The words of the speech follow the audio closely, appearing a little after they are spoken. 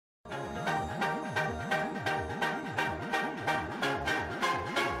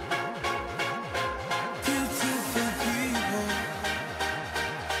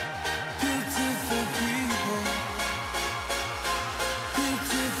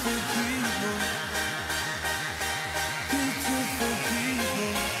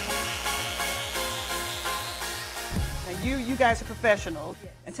guys are professionals.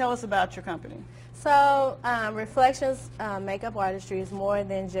 And tell us about your company. So, Reflections Makeup Artistry is more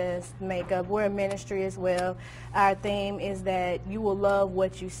than just makeup. We're a ministry as well. Our theme is that you will love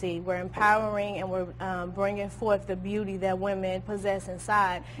what you see. We're empowering and we're bringing forth the beauty that women possess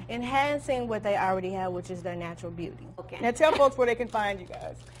inside, enhancing what they already have, which is their natural beauty. Okay. Now tell folks where they can find you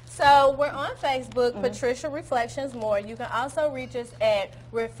guys. So we're on Facebook, Patricia Reflections More. You can also reach us at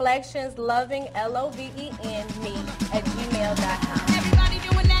ReflectionslovenMEEPK @gmail.com.